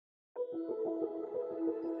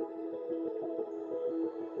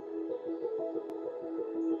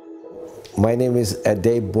My name is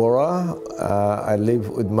Dave Bora. I live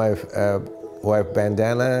with my wife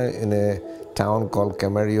Bandana in a town called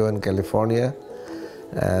Camarillo in California,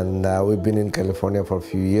 and we've been in California for a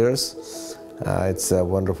few years. It's a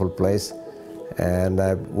wonderful place, and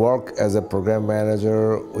I work as a program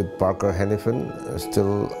manager with Parker Hannifin,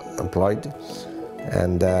 still employed.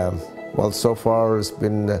 And well, so far it's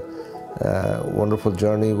been a wonderful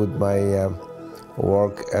journey with my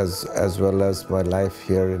work as well as my life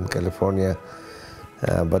here in California.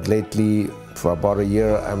 But lately, for about a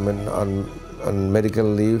year, I'm on medical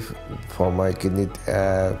leave for my kidney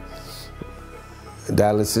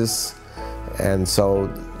dialysis, and so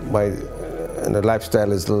my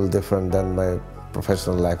lifestyle is a little different than my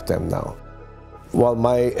professional lifetime now. Well,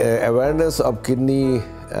 my awareness of kidney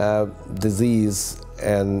disease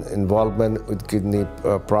and involvement with kidney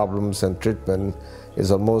problems and treatment is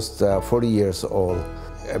almost 40 years old.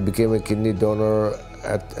 I became a kidney donor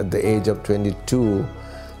at the age of 22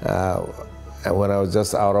 when I was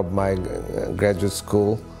just out of my graduate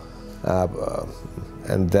school.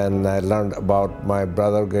 And then I learned about my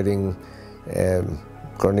brother getting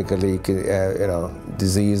chronically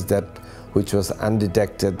disease which was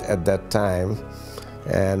undetected at that time.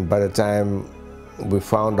 And by the time we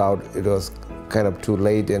found out, it was kind of too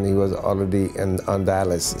late and he was already on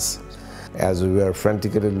dialysis. As we were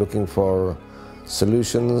frantically looking for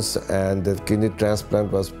solutions, and the kidney transplant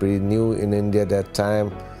was pretty new in India at that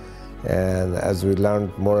time, and as we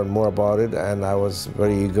learned more and more about it, and I was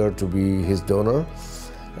very eager to be his donor,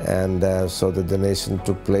 and so the donation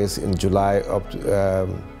took place in July of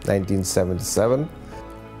 1977.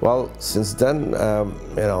 Well, since then,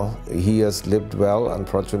 he has lived well.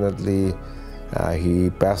 Unfortunately, he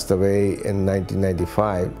passed away in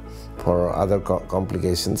 1995 for other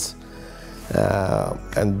complications.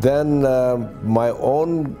 And then my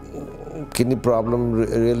own kidney problem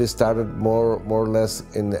really started more or less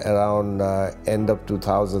in around end of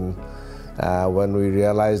 2000 when we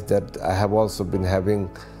realized that I have also been having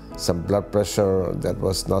some blood pressure that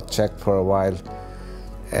was not checked for a while,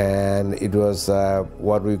 and it was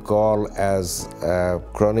what we call as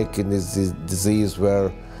chronic kidney disease,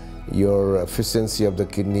 where your efficiency of the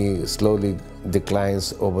kidney slowly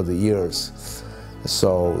declines over the years.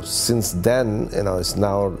 So since then, it's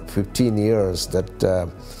now 15 years that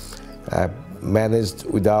I've managed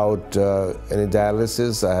without any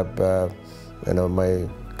dialysis. I have, my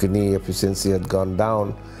kidney efficiency had gone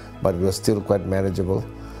down, but it was still quite manageable.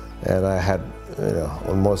 And I had,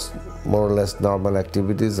 almost more or less normal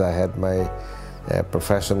activities. I had my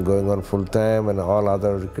profession going on full time, and all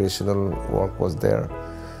other recreational work was there.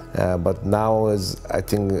 But now, I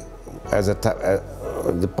think,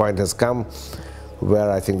 the point has come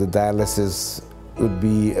where I think the dialysis would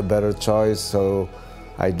be a better choice, so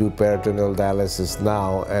I do peritoneal dialysis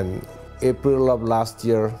now. And April of last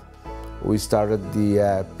year, we started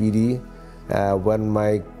the PD when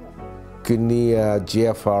my kidney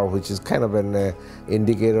GFR, which is kind of an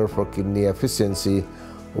indicator for kidney efficiency,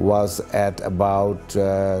 was at about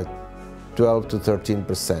 12 to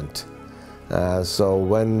 13%. So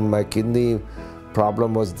when my kidney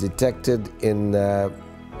problem was detected in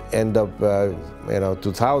end of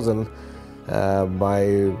 2000,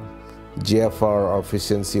 my GFR or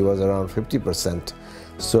efficiency was around 50%.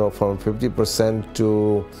 So from 50%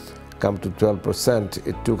 to come to 12%,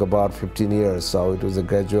 it took about 15 years. So it was a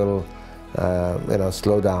gradual,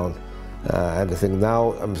 slowdown. And I think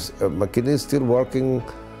now my kidney is still working,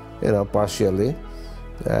 partially,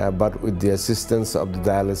 but with the assistance of the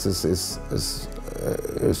dialysis is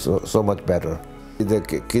so much better. The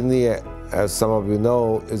kidney, as some of you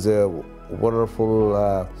know, is a wonderful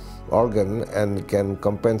organ and can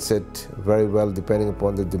compensate very well depending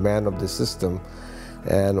upon the demand of the system.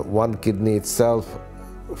 And one kidney itself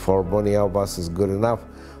for many of us is good enough.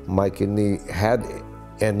 My kidney had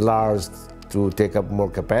enlarged to take up more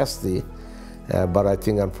capacity, but I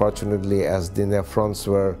think unfortunately as the nephrons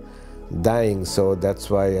were dying, so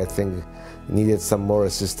that's why I think needed some more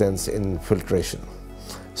assistance in filtration.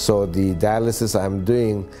 So the dialysis I'm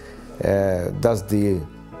doing does the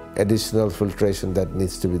additional filtration that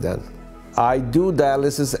needs to be done. I do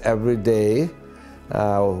dialysis every day.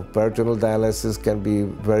 Peritoneal dialysis can be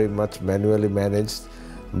very much manually managed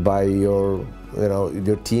by your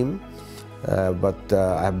team, but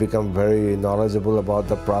I've become very knowledgeable about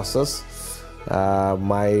the process.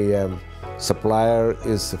 My supplier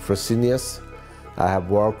is Fresenius. I have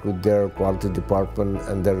worked with their quality department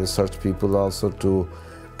and their research people also to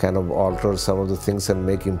kind of alter some of the things and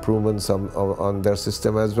make improvements on their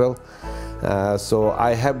system as well. So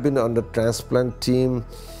I have been on the transplant team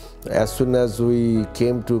as soon as we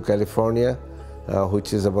came to California.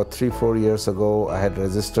 which is about 3-4 years ago I had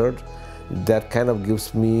registered. That kind of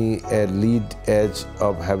gives me a lead edge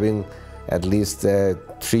of having at least 3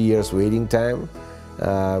 years waiting time.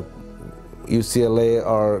 UCLA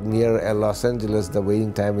or near Los Angeles, the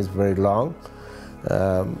waiting time is very long.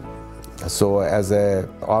 So as an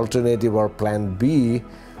alternative or plan B,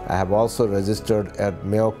 I have also registered at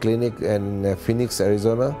Mayo Clinic in Phoenix,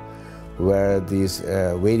 Arizona, where this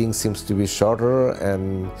waiting seems to be shorter,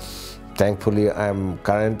 and thankfully I'm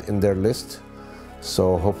current in their list.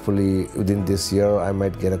 So hopefully within this year I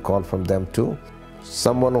might get a call from them too.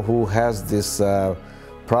 Someone who has this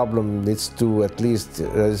problem needs to at least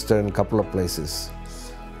register in a couple of places,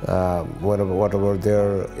 whatever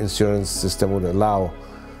their insurance system would allow,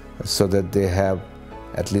 so that they have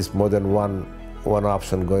at least more than one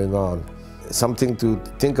option going on. Something to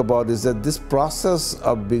think about is that this process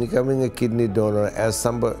of becoming a kidney donor, as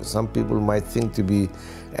some people might think to be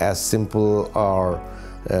as simple or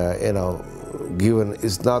given,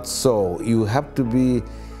 is not so. You have to be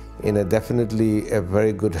in definitely a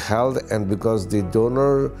very good health, and because the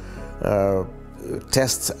donor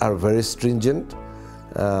tests are very stringent,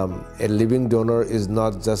 a living donor is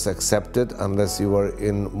not just accepted unless you are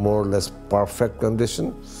in more or less perfect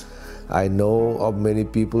condition. I know of many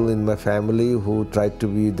people in my family who tried to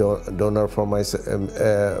be donor for my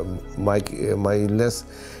illness,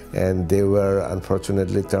 and they were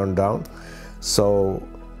unfortunately turned down. So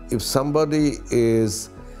if somebody is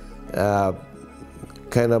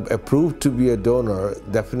kind of approved to be a donor,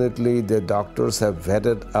 definitely the doctors have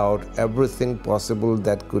vetted out everything possible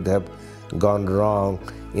that could have gone wrong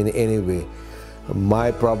in any way.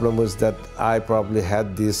 My problem was that I probably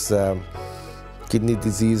had this kidney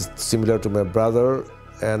disease similar to my brother,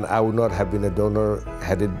 and I would not have been a donor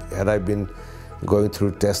had I been going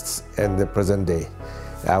through tests in the present day.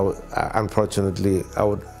 Unfortunately, I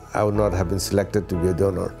would not have been selected to be a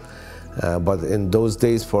donor. But in those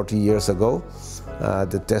days, 40 years ago,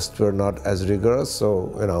 the tests were not as rigorous,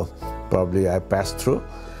 so probably I passed through.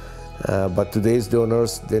 But today's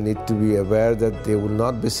donors, they need to be aware that they will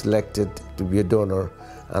not be selected to be a donor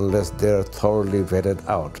unless they are thoroughly vetted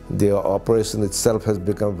out. The operation itself has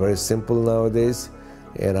become very simple nowadays.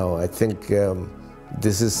 I think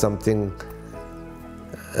this is something,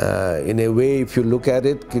 in a way, if you look at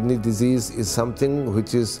it, kidney disease is something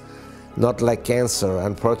which is not like cancer.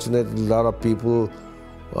 Unfortunately, a lot of people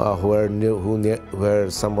where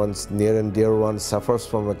someone's near and dear one suffers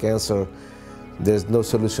from a cancer, there's no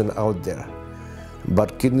solution out there.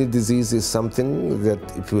 But kidney disease is something that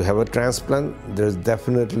if you have a transplant, there's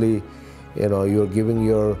definitely, you're giving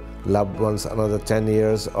your loved ones another 10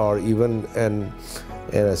 years, or even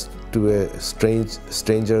to a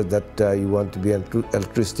stranger that you want to be an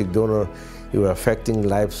altruistic donor, you are affecting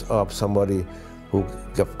lives of somebody who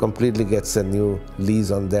completely gets a new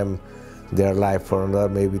lease on their life for another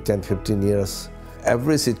maybe 10-15 years.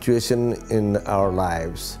 Every situation in our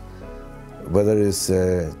lives, whether it's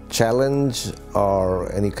a challenge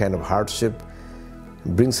or any kind of hardship,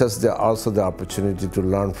 brings us also the opportunity to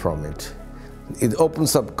learn from it. It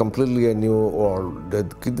opens up completely a new world. The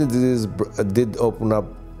kidney disease did open up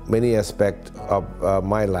many aspects of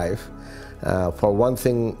my life. For one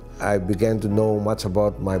thing, I began to know much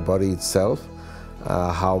about my body itself,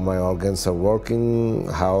 how my organs are working,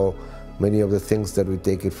 how many of the things that we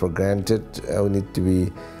take it for granted, we need to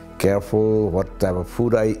be careful what type of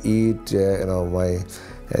food I eat, my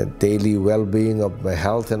daily well-being of my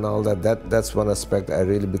health and all that. That's one aspect I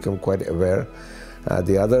really become quite aware.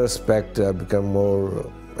 The other aspect, I become more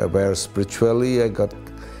aware spiritually. I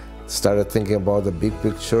started thinking about the big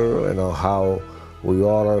picture, how we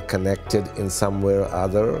all are connected in some way or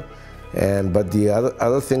other. But the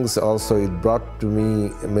other things also, it brought to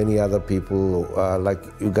me many other people like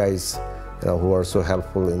you guys, who are so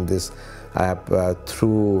helpful in this. I have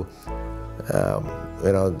through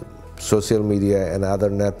social media and other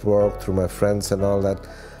network, through my friends and all that,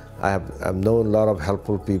 I've known a lot of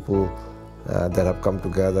helpful people that have come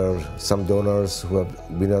together, some donors who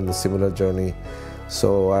have been on a similar journey.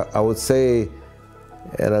 So I would say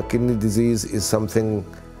kidney disease is something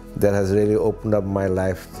that has really opened up my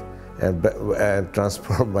life and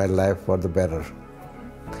transformed my life for the better.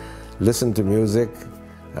 Listen to music,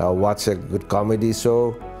 watch a good comedy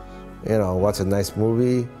show, watch a nice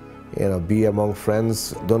movie, be among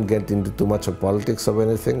friends. Don't get into too much of politics of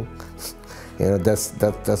anything.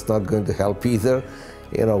 That's not going to help either.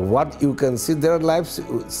 What you can see, there are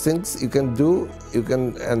things you can do,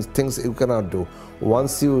 and things you cannot do.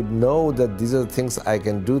 Once you know that these are the things I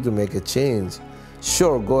can do to make a change,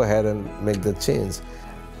 sure, go ahead and make the change.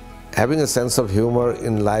 Having a sense of humor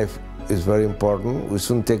in life is very important. We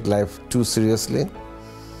shouldn't take life too seriously.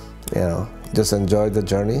 Just enjoy the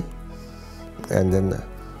journey and then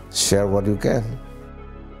share what you can.